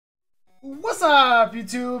What's up,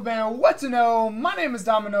 YouTube, and what to know? My name is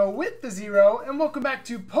Domino with the Zero, and welcome back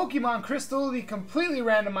to Pokemon Crystal, the completely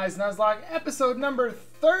randomized Nuzlocke, episode number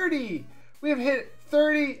 30. We have hit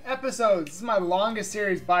 30 episodes. This is my longest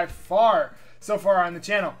series by far so far on the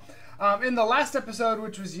channel. In the last episode,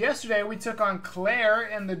 which was yesterday, we took on Clair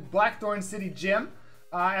in the Blackthorn City Gym,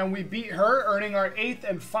 and we beat her, earning our 8th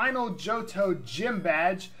and final Johto Gym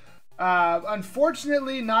badge.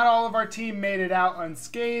 Unfortunately, not all of our team made it out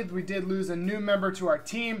unscathed. We did lose a new member to our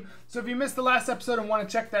team. So if you missed the last episode and want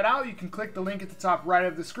to check that out, you can click the link at the top right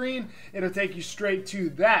of the screen. It'll take you straight to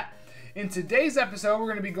that. In today's episode, we're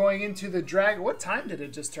going to be going into the dragon. What time did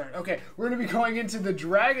it just turn? Okay, we're going to be going into the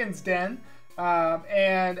Dragon's Den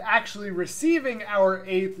and actually receiving our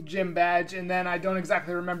 8th gym badge. And then I don't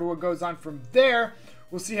exactly remember what goes on from there.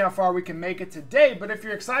 We'll see how far we can make it today. But if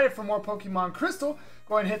you're excited for more Pokemon Crystal,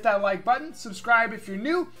 go ahead and hit that like button. Subscribe if you're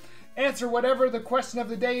new. Answer whatever the question of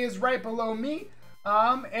the day is right below me.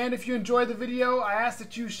 And if you enjoy the video, I ask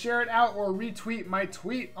that you share it out or retweet my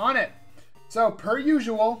tweet on it. So, per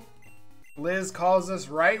usual, Liz calls us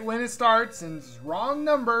right when it starts and it's wrong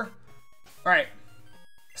number. All right,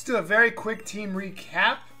 let's do a very quick team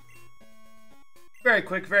recap. Very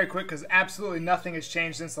quick, because absolutely nothing has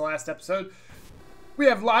changed since the last episode. We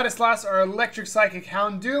have Ladislas, our electric psychic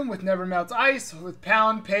Houndoom with Never Melts Ice, with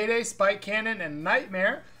Pound, Payday, Spike Cannon, and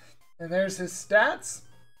Nightmare. And there's his stats.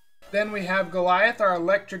 Then we have Goliath, our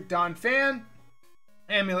electric Donphan,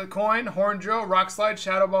 Amulet Coin, Horn Drill, Rock Slide,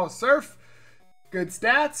 Shadow Ball, Surf. Good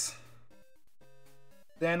stats.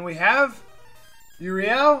 Then we have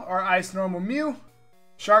Uriel, our Ice Normal Mew,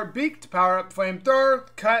 Sharp Beak to power up Flamethrower,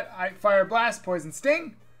 Cut, Fire Blast, Poison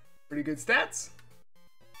Sting. Pretty good stats.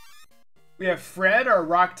 We have Fred, our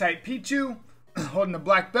Rock-type Pichu, holding the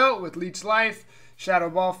black belt with Leech Life, Shadow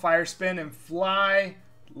Ball, Fire Spin, and Fly.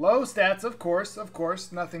 Low stats, of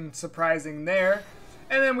course, nothing surprising there.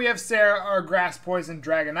 And then we have Sarah, our Grass Poison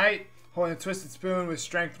Dragonite, holding a Twisted Spoon with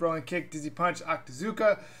Strength, Rolling Kick, Dizzy Punch,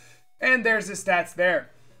 Octazooka. And there's his stats there.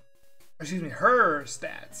 Excuse me, her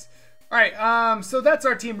stats. Alright, so that's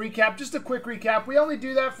our team recap. Just a quick recap. We only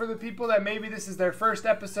do that for the people that maybe this is their first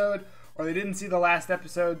episode or they didn't see the last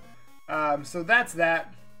episode. So that's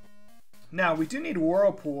that. Now, we do need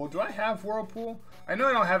Whirlpool. Do I have Whirlpool? I know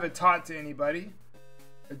I don't have it taught to anybody.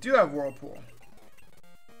 I do have Whirlpool.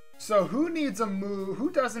 So who needs a move? Who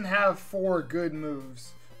doesn't have 4 good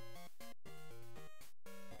moves?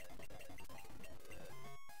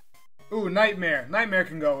 Ooh, Nightmare. Nightmare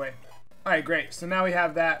can go away. Alright, great. So now we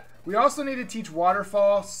have that. We also need to teach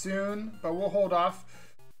Waterfall soon, but we'll hold off.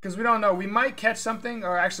 Because we don't know. We might catch something,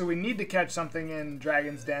 or actually we need to catch something in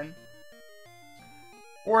Dragon's Den.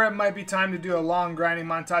 Or it might be time to do a long grinding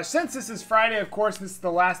montage. Since this is Friday, of course, this is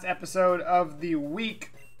the last episode of the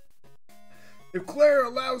week. If Claire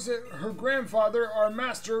allows it, her grandfather, our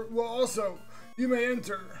master, will also. You may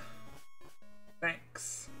enter.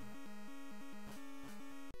 Thanks.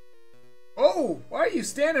 Oh, why are you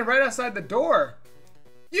standing right outside the door?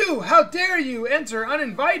 You, how dare you enter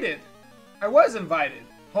uninvited? I was invited,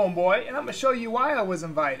 homeboy, and I'm going to show you why I was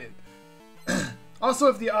invited. Also,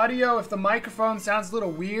 if the microphone sounds a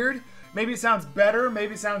little weird, maybe it sounds better,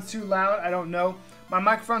 maybe it sounds too loud, I don't know. My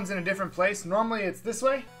microphone's in a different place. Normally it's this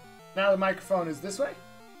way. Now the microphone is this way.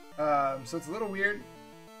 So it's a little weird.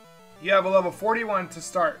 You have a level 41 to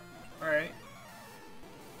start. Alright.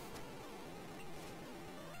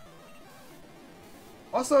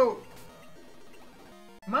 Also,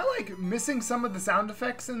 am I like missing some of the sound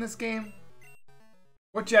effects in this game?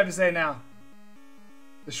 What you have to say now?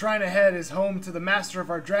 The shrine ahead is home to the master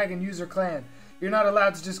of our dragon user clan. You're not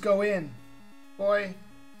allowed to just go in. Boy.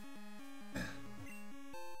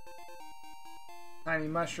 Tiny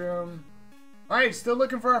mushroom. Alright, still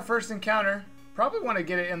looking for our first encounter. Probably want to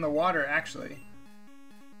get it in the water, actually.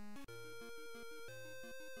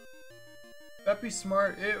 That'd be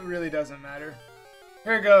smart. It really doesn't matter.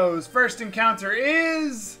 Here it goes. First encounter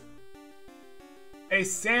is a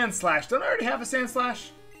Sand Slash. Don't I already have a Sand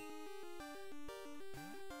Slash?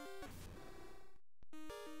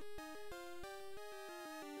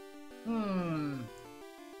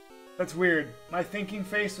 That's weird. My thinking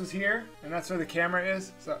face was here, and that's where the camera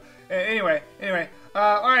is. So, anyway.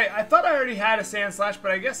 Alright, I thought I already had a Sand Slash, but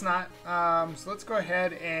I guess not. So let's go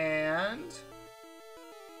ahead and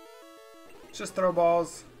just throw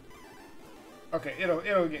balls. Okay,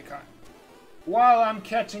 it'll get caught. While I'm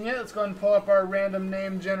catching it, let's go ahead and pull up our random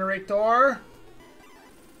name generator.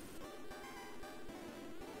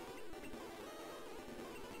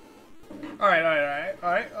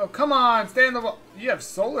 Alright. Oh, come on, stay in the wall. You have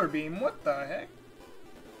Solar Beam. What the heck?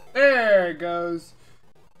 There it goes.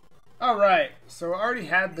 Alright, so I already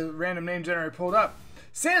had the random name generator pulled up.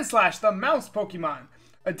 Sandslash, the mouse Pokemon.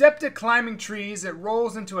 Adept at climbing trees, it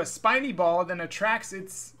rolls into a spiny ball, then attracts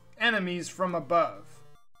its enemies from above.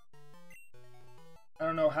 I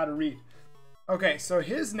don't know how to read. Okay, so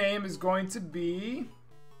his name is going to be...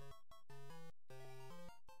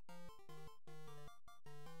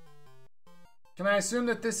 Can I assume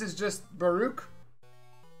that this is just Baruch?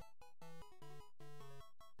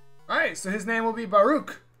 Alright, so his name will be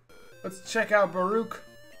Baruch. Let's check out Baruch.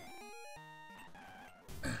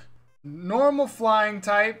 Normal flying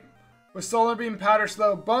type with Solar Beam, Powder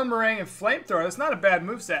Slow, Boomerang, and Flamethrower. That's not a bad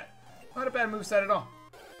moveset. Not a bad moveset at all.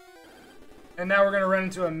 And now we're going to run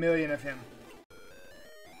into a million of him.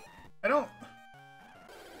 I don't...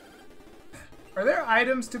 Are there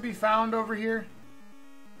items to be found over here?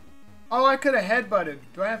 Oh, I could have headbutted.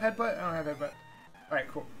 Do I have headbutt? I don't have headbutt. Alright,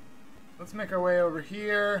 cool. Let's make our way over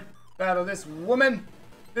here. Battle this woman.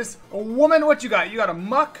 This woman, what you got? You got a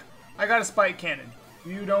muck? I got a spike cannon.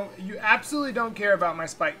 You absolutely don't care about my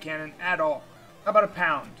spike cannon at all. How about a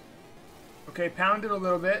pound? Okay, pound it a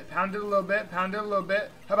little bit, pound it a little bit, pound it a little bit.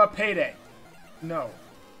 How about payday? No.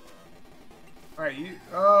 Alright, you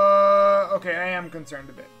okay, I am concerned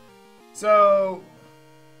a bit. So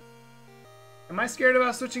am I scared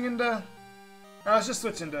about switching into... Oh, let's just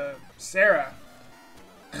switch into Sarah.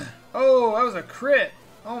 Oh, that was a crit.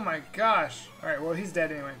 Oh my gosh. Alright, well he's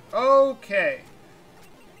dead anyway. Okay.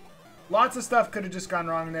 Lots of stuff could have just gone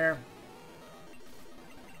wrong there.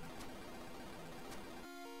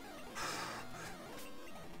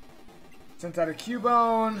 Sent out a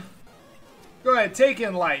Cubone. Go ahead, take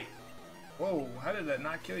in light. Whoa, how did that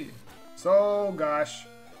not kill you? So, gosh.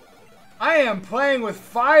 I am playing with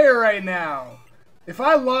fire right now. If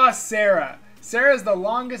I lost Sarah, Sarah's the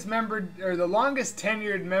longest member, or the longest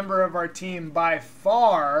tenured member of our team by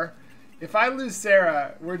far. If I lose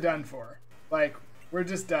Sarah, we're done for. Like, we're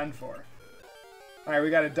just done for. Alright, we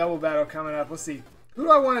got a double battle coming up. Let's see. Who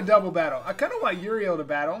do I want to double battle? I kind of want Uriel to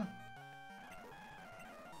battle.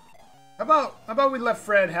 How about we let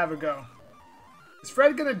Fred have a go? Is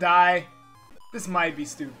Fred gonna die? This might be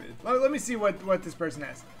stupid. Let me see what this person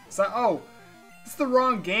has. So, oh, it's the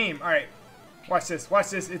wrong game. Alright, watch this.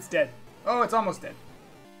 Watch this. It's dead. Oh, it's almost dead.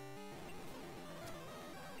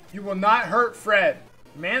 You will not hurt Fred.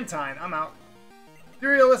 Mantine, I'm out.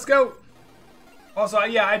 Uriel, let's go. Also,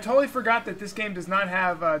 yeah, I totally forgot that this game does not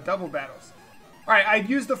have double battles. Alright, I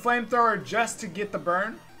used the flamethrower just to get the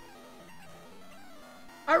burn.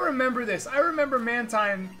 I remember this. I remember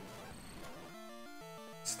Mantine.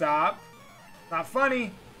 Stop. Not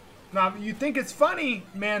funny. Not, you think it's funny,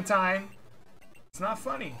 Mantine. It's not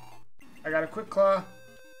funny. I got a quick claw.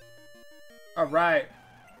 Alright.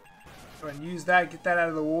 Go ahead and use that. Get that out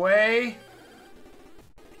of the way.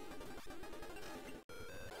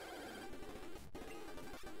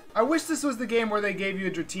 I wish this was the game where they gave you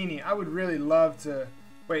a Dratini. I would really love to...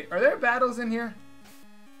 Wait, are there battles in here?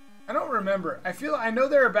 I don't remember. I know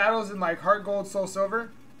there are battles in like Heart Gold, Soul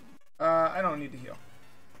Silver. I don't need to heal.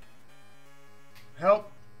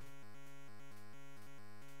 Help.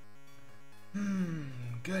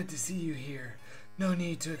 Good to see you here. No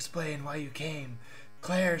need to explain why you came.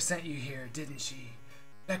 Claire sent you here, didn't she?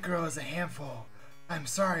 That girl is a handful. I'm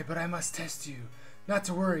sorry, but I must test you. Not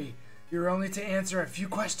to worry. You're only to answer a few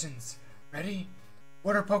questions. Ready?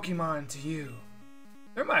 What are Pokemon to you?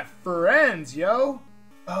 They're my friends, yo.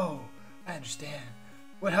 Oh, I understand.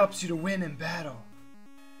 What helps you to win in battle?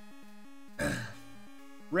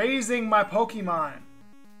 Raising my Pokemon.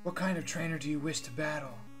 What kind of trainer do you wish to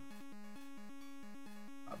battle?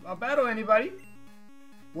 I'll battle anybody.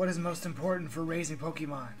 What is most important for raising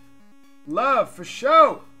Pokemon? Love, for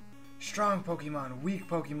show. Strong Pokemon, weak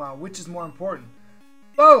Pokemon, which is more important?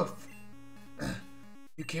 Both.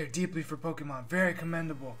 You care deeply for Pokemon, very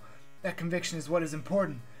commendable. That conviction is what is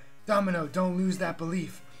important. Domino, don't lose that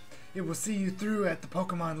belief. It will see you through at the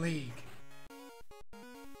Pokemon League.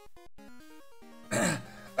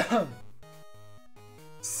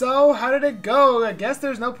 So, how did it go? I guess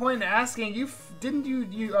there's no point in asking. You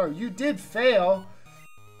did fail.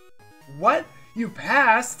 What? You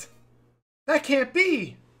passed? That can't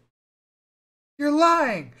be. You're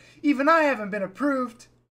lying. Even I haven't been approved.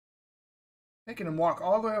 Making him walk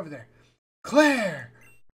all the way over there. Claire!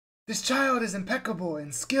 This child is impeccable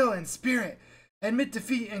in skill and spirit. Admit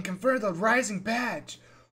defeat and confer the rising badge.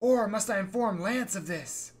 Or must I inform Lance of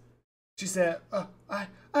this? She said,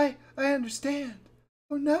 I understand.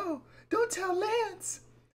 Oh no, don't tell Lance.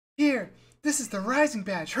 Here, this is the rising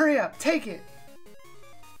badge. Hurry up, take it.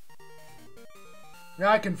 Now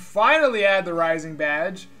I can finally add the rising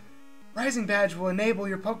badge. Rising badge will enable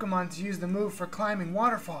your Pokemon to use the move for climbing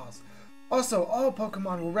waterfalls. Also, all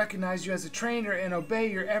Pokemon will recognize you as a trainer and obey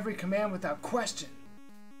your every command without question.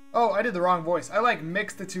 Oh, I did the wrong voice. I like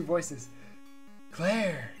mixed the two voices.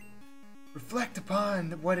 Clair, reflect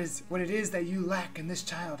upon what it is that you lack and this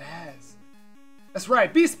child has. That's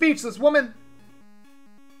right. Be speechless, woman.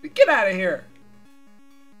 Get out of here.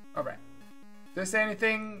 All right. Did I say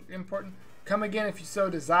anything important? Come again if you so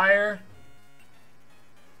desire.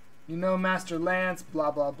 You know Master Lance,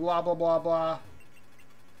 blah, blah, blah, blah, blah, blah.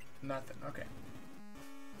 Nothing. Okay.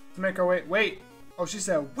 Let's make our way. Wait. Oh, she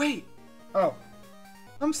said, wait. Oh.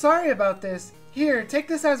 I'm sorry about this. Here, take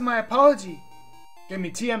this as my apology. Give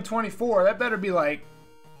me TM24. That better be like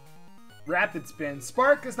Rapid Spin.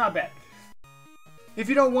 Spark is not bad. If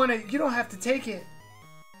you don't want it, you don't have to take it.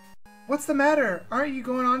 What's the matter? Aren't you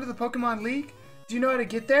going on to the Pokemon League? Do you know how to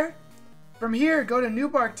get there? From here, go to New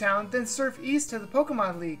Bark Town, then surf east to the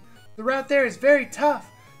Pokemon League. The route there is very tough.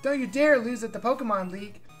 Don't you dare lose at the Pokemon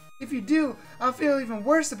League. If you do, I'll feel even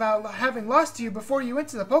worse about having lost to you before you went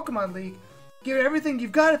to the Pokemon League. Give it everything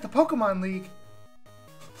you've got at the Pokemon League.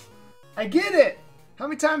 I get it! How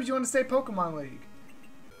many times do you want to say Pokemon League?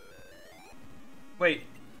 Wait.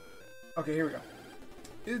 Okay, here we go.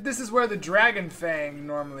 This is where the Dragon Fang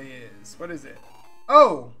normally is. What is it?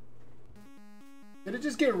 Oh! Did it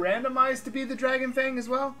just get randomized to be the Dragon Fang as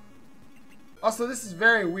well? Also, this is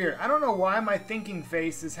very weird. I don't know why my thinking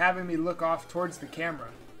face is having me look off towards the camera.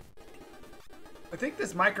 I think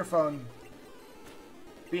this microphone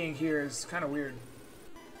being here is kind of weird.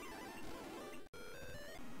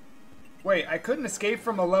 Wait, I couldn't escape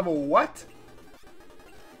from a level what?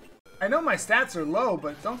 I know my stats are low,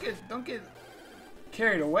 but don't get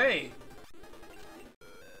carried away.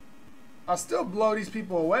 I'll still blow these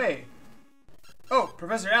people away. Oh,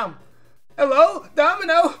 Professor Elm. Hello,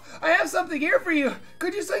 Domino. I have something here for you.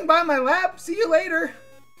 Could you swing by my lab? See you later.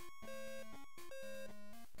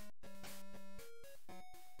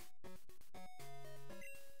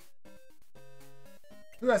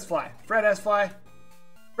 Who has fly? Fred has fly.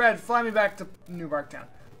 Fred, fly me back to New Bark Town.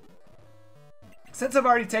 Since I've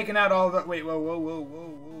already taken out all the... Wait, whoa, whoa, whoa, whoa,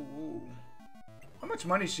 whoa, whoa. How much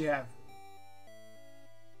money does she have?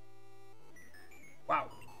 Wow.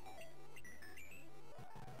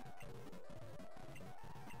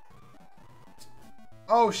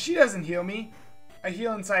 Oh, she doesn't heal me. I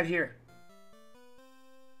heal inside here.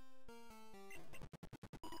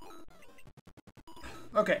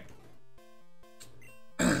 Okay.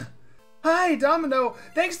 Hi, Domino.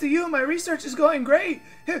 Thanks to you, my research is going great.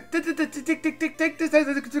 Oh,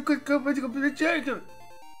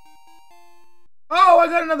 I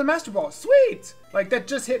got another Master Ball. Sweet! Like, that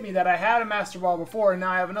just hit me that I had a Master Ball before, and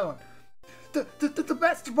now I have another one. The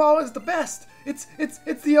Master Ball is the best. It's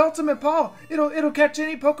the ultimate ball. It'll catch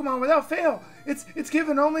any Pokemon without fail. It's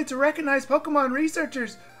given only to recognized Pokemon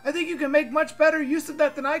researchers. I think you can make much better use of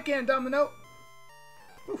that than I can, Domino.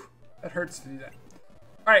 Whew, that hurts to do that.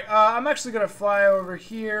 Alright, I'm actually going to fly over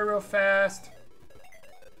here real fast.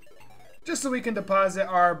 Just so we can deposit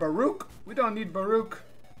our Barook. We don't need Barook.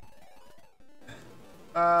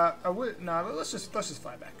 No, let's just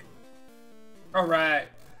fly back. Alright.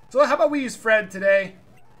 So how about we use Fred today?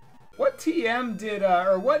 What TM did,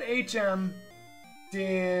 or what HM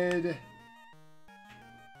did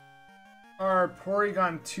our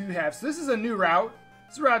Porygon 2 have? So this is a new route.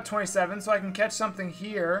 This is Route 27, so I can catch something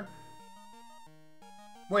here.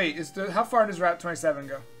 Wait, how far does Route 27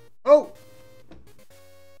 go? Oh!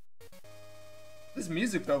 This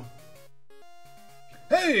music, though.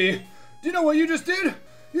 Hey! Do you know what you just did?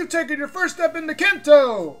 You've taken your first step into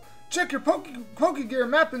Kanto! Check your Pokegear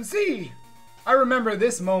map and see! I remember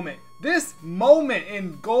this moment. This moment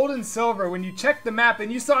in Gold and Silver when you checked the map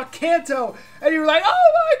and you saw Kanto and you were like,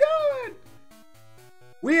 oh my god!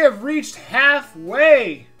 We have reached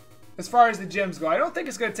halfway as far as the gyms go. I don't think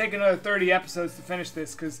it's going to take another 30 episodes to finish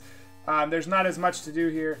this because there's not as much to do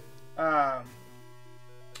here.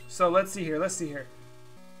 So let's see here.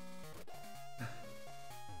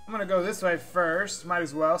 I'm going to go this way first. Might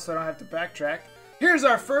as well so I don't have to backtrack. Here's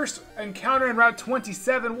our first encounter in Route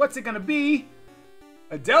 27. What's it going to be?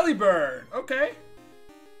 A Delibird. Okay.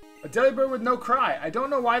 A Delibird with no cry. I don't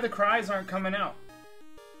know why the cries aren't coming out.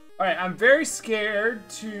 Alright, I'm very scared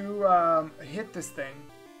to hit this thing.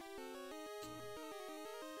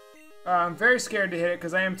 I'm very scared to hit it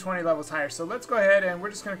because I am 20 levels higher. So let's go ahead and we're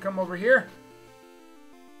just going to come over here.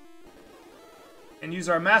 And use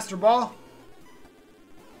our Master Ball.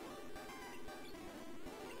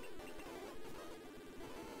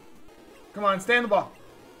 Come on, stay in the ball.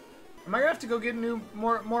 Am I going to have to go get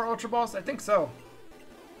more Ultra Balls? I think so.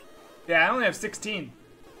 Yeah, I only have 16.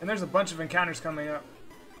 And there's a bunch of encounters coming up.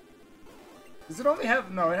 Does it only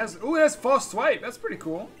have... No, it has... Ooh, it has false swipe. That's pretty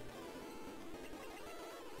cool.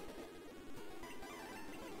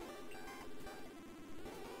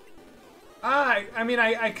 I mean,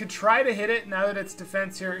 I could try to hit it now that it's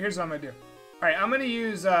defense here. Here's what I'm going to do. Alright, I'm going to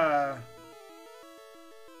use... I'm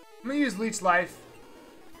going to use Leech Life.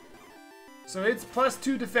 So it's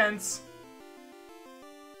 +2 defense.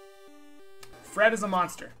 Fred is a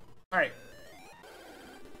monster. Alright.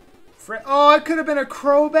 Fred... Oh, it could have been a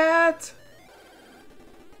Crobat!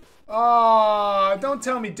 Oh, don't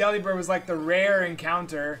tell me Delibird was like the rare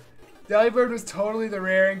encounter. Delibird was totally the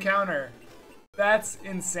rare encounter. That's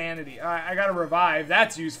insanity. Alright, I got a revive.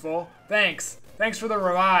 That's useful. Thanks. Thanks for the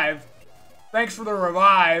revive. Thanks for the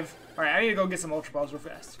revive. Alright, I need to go get some Ultra Balls real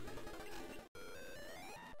fast.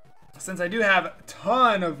 Since I do have a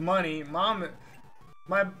ton of money, my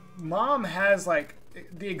mom has like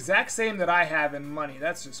the exact same that I have in money.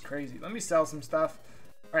 That's just crazy. Let me sell some stuff.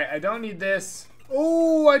 Alright, I don't need this.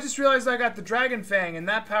 Oh, I just realized I got the Dragon Fang and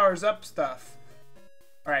that powers up stuff.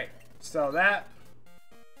 Alright, sell that.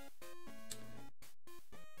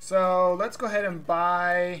 So let's go ahead and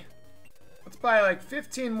buy, let's buy like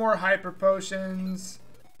 15 more Hyper Potions.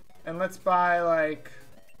 And let's buy like,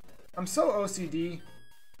 I'm so OCD.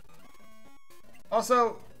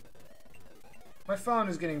 Also, my phone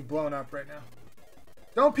is getting blown up right now.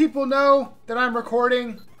 Don't people know that I'm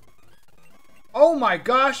recording? Oh my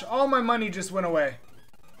gosh, all my money just went away.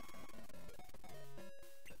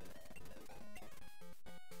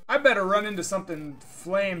 I better run into something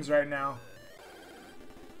flames right now.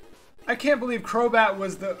 I can't believe Crobat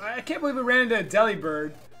was the... I can't believe we ran into a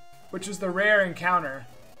Delibird, which is the rare encounter.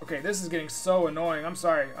 Okay, this is getting so annoying. I'm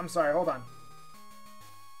sorry. I'm sorry. Hold on.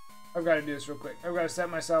 I've got to do this real quick. I've got to set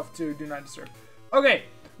myself to Do Not Disturb. Okay,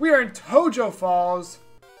 we are in Tojo Falls.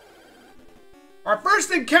 Our first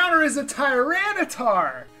encounter is a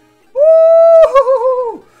Tyranitar.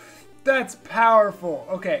 Woo! That's powerful.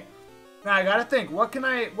 Okay, now I gotta think. What could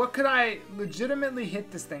I legitimately hit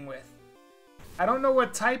this thing with? I don't know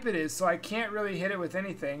what type it is, so I can't really hit it with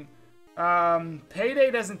anything. Payday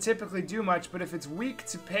doesn't typically do much, but if it's weak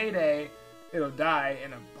to Payday, it'll die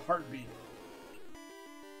in a heartbeat.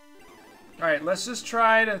 All right, let's just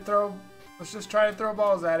try to throw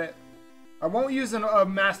balls at it. I won't use a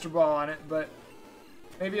Master Ball on it, but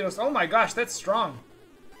maybe it'll... Oh my gosh, that's strong.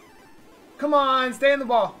 Come on, stay in the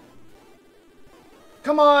ball.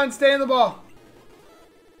 Come on, stay in the ball.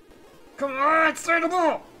 Come on, stay in the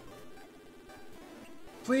ball.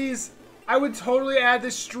 Please, I would totally add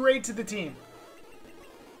this straight to the team.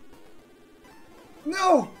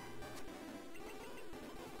 No!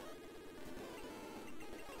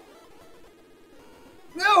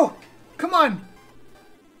 No! Come on!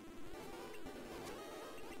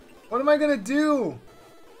 What am I gonna do?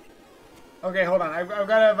 Okay, hold on. I've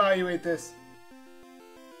got to evaluate this.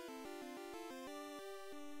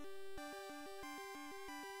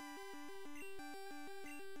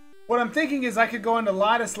 What I'm thinking is I could go into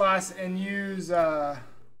Ladislas and use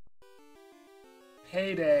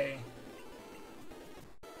Payday.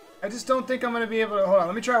 I just don't think I'm going to be able to... Hold on,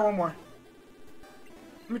 let me try one more.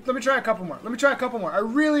 Let me try a couple more. Let me try a couple more. I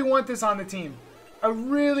really want this on the team. I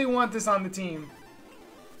really want this on the team.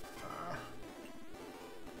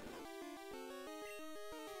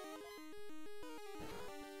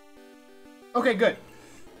 Okay, good.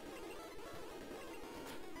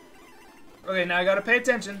 Okay, now I gotta pay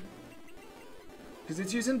attention. Because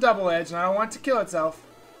it's using Double Edge and I don't want it to kill itself.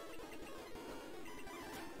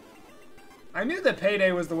 I knew that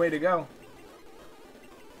Payday was the way to go.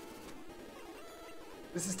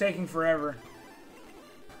 This is taking forever.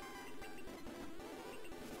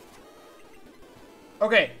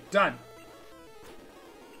 Okay, done.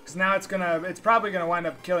 Because now it's probably gonna wind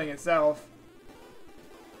up killing itself.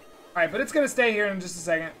 Alright, but it's gonna stay here in just a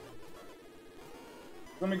second.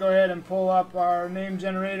 Let me go ahead and pull up our name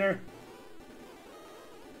generator.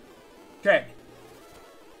 Okay.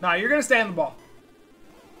 Now you're gonna stay on the ball.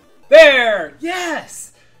 There!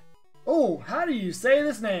 Yes! Oh, how do you say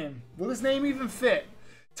this name? Will this name even fit?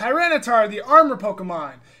 Tyranitar, the armor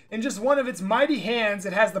Pokemon. In just one of its mighty hands,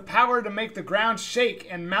 it has the power to make the ground shake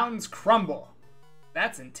and mountains crumble.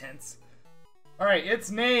 That's intense. Alright, its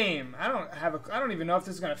name. I don't even know if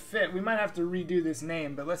this is gonna fit. We might have to redo this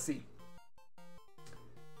name, but let's see.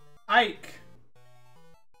 Ike.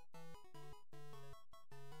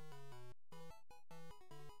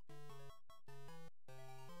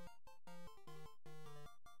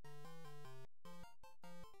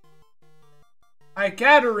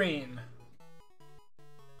 Ikatarine.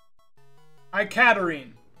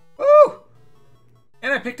 Ikatarine. Woo!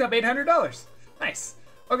 And I picked up $800. Nice.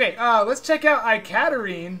 Okay, let's check out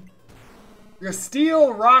Ikatarine. The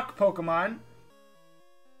Steel Rock Pokemon.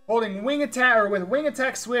 Holding Wing Attack, or with Wing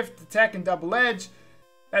Attack, Swift Attack, and Double Edge.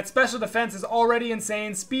 That special defense is already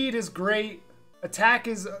insane. Speed is great. Attack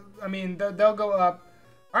is, I mean, they'll go up.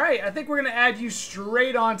 Alright, I think we're going to add you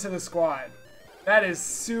straight onto the squad. That is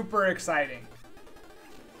super exciting.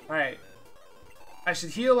 Alright. I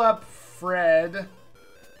should heal up Fred.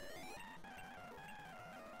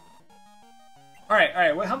 Alright.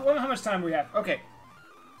 How much time do we have? Okay.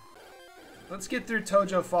 Let's get through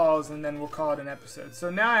Tojo Falls and then we'll call it an episode. So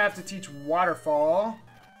now I have to teach Waterfall.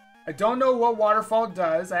 I don't know what Waterfall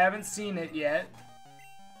does. I haven't seen it yet.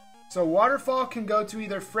 So Waterfall can go to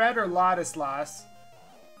either Fred or Ladislas.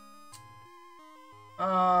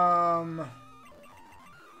 Pound,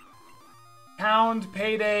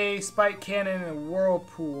 Payday, Spike Cannon, and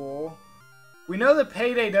Whirlpool. We know that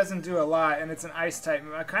Payday doesn't do a lot, and it's an Ice type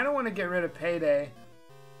move. I kind of want to get rid of Payday.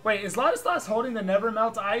 Wait, is Ladislas holding the Never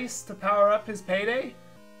Melt Ice to power up his Payday?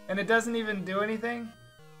 And it doesn't even do anything?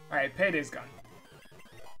 Alright, Payday's gone.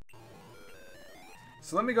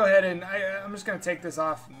 So let me go ahead and... I'm just going to take this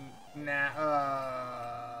off now.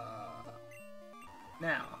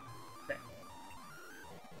 Now. Okay.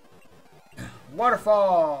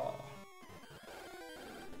 Waterfall!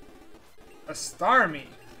 A Starmie.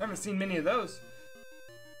 I haven't seen many of those.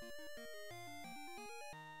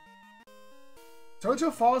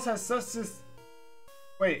 Tojo Falls has such this...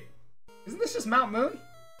 Wait. Isn't this just Mount Moon?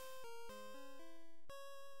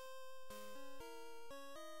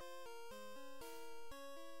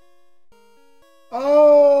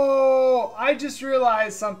 Oh! I just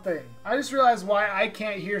realized something. I just realized why I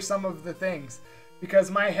can't hear some of the things.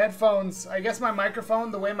 Because my headphones... I guess my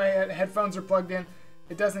microphone, the way my headphones are plugged in,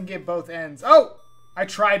 it doesn't get both ends. Oh! I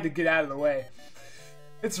tried to get out of the way.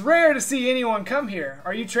 It's rare to see anyone come here.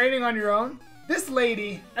 Are you training on your own? This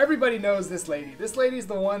lady, everybody knows this lady. This lady's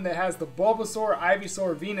the one that has the Bulbasaur,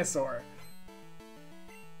 Ivysaur, Venusaur.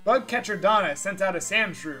 Bugcatcher Donna sent out a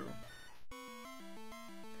Sandshrew.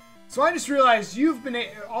 So I just realized you've been...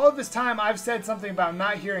 all of this time I've said something about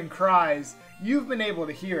not hearing cries. You've been able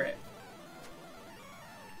to hear it.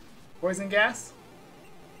 Poison gas?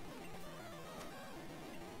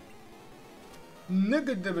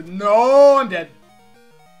 No, I'm dead.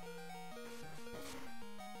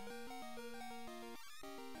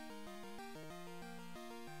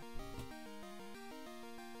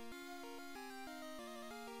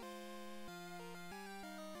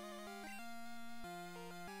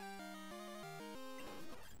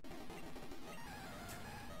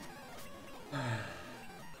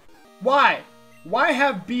 Why? Why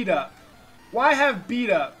have beat up? Why have beat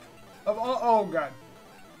up? Of all... oh god.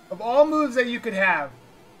 Of all moves that you could have.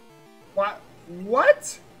 What?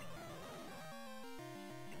 What?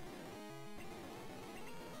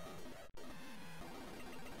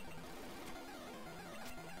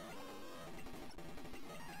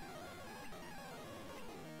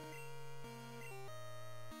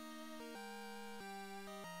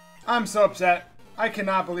 I'm so upset. I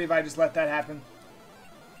cannot believe I just let that happen.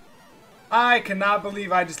 I cannot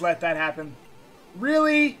believe I just let that happen.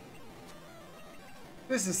 Really?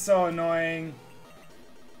 This is so annoying.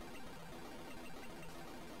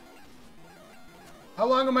 How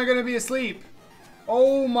long am I going to be asleep?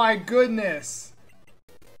 Oh my goodness.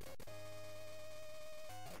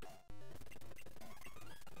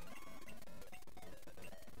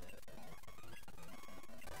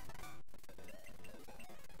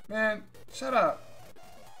 Man, shut up.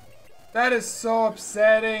 That is so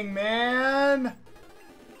upsetting, man.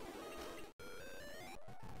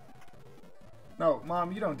 No,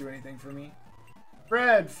 Mom, you don't do anything for me.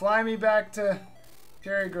 Fred, fly me back to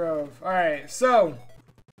Cherry Grove. Alright, so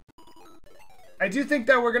I do think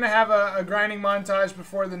that we're going to have a grinding montage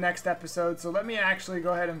before the next episode, so let me actually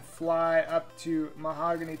go ahead and fly up to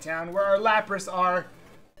Mahogany Town, where our Lapras are.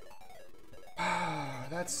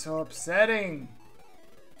 That's so upsetting.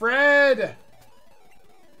 Fred!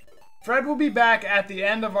 Fred will be back at the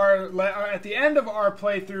end of our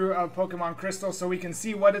playthrough of Pokemon Crystal, so we can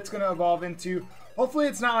see what it's going to evolve into. Hopefully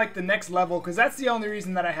it's not like the next level, because that's the only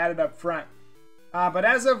reason that I had it up front. But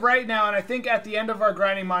as of right now, and I think at the end of our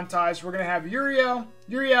grinding montage, we're going to have Uriel,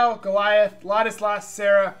 Goliath, Ladislas,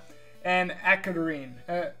 Sarah, and Akatarine.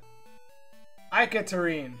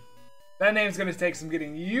 Ikatarine. That name's going to take some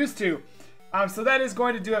getting used to. So that is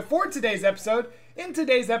going to do it for today's episode. In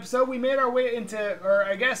today's episode, we made our way into, or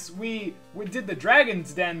I guess we did the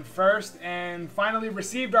Dragon's Den first, and finally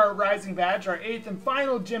received our Rising Badge, our 8th and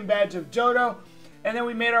final gym badge of Johto. And then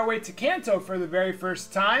we made our way to Kanto for the very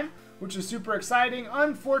first time, which was super exciting.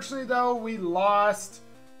 Unfortunately, though, we lost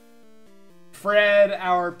Fred,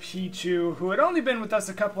 our Pichu, who had only been with us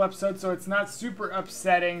a couple episodes, so it's not super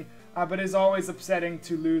upsetting, but is always upsetting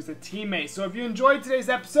to lose a teammate. So if you enjoyed today's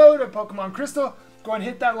episode of Pokemon Crystal, go and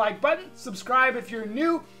hit that like button, subscribe if you're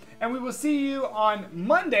new, and we will see you on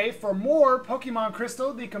Monday for more Pokemon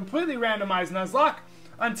Crystal, the completely randomized Nuzlocke.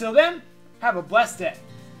 Until then, have a blessed day.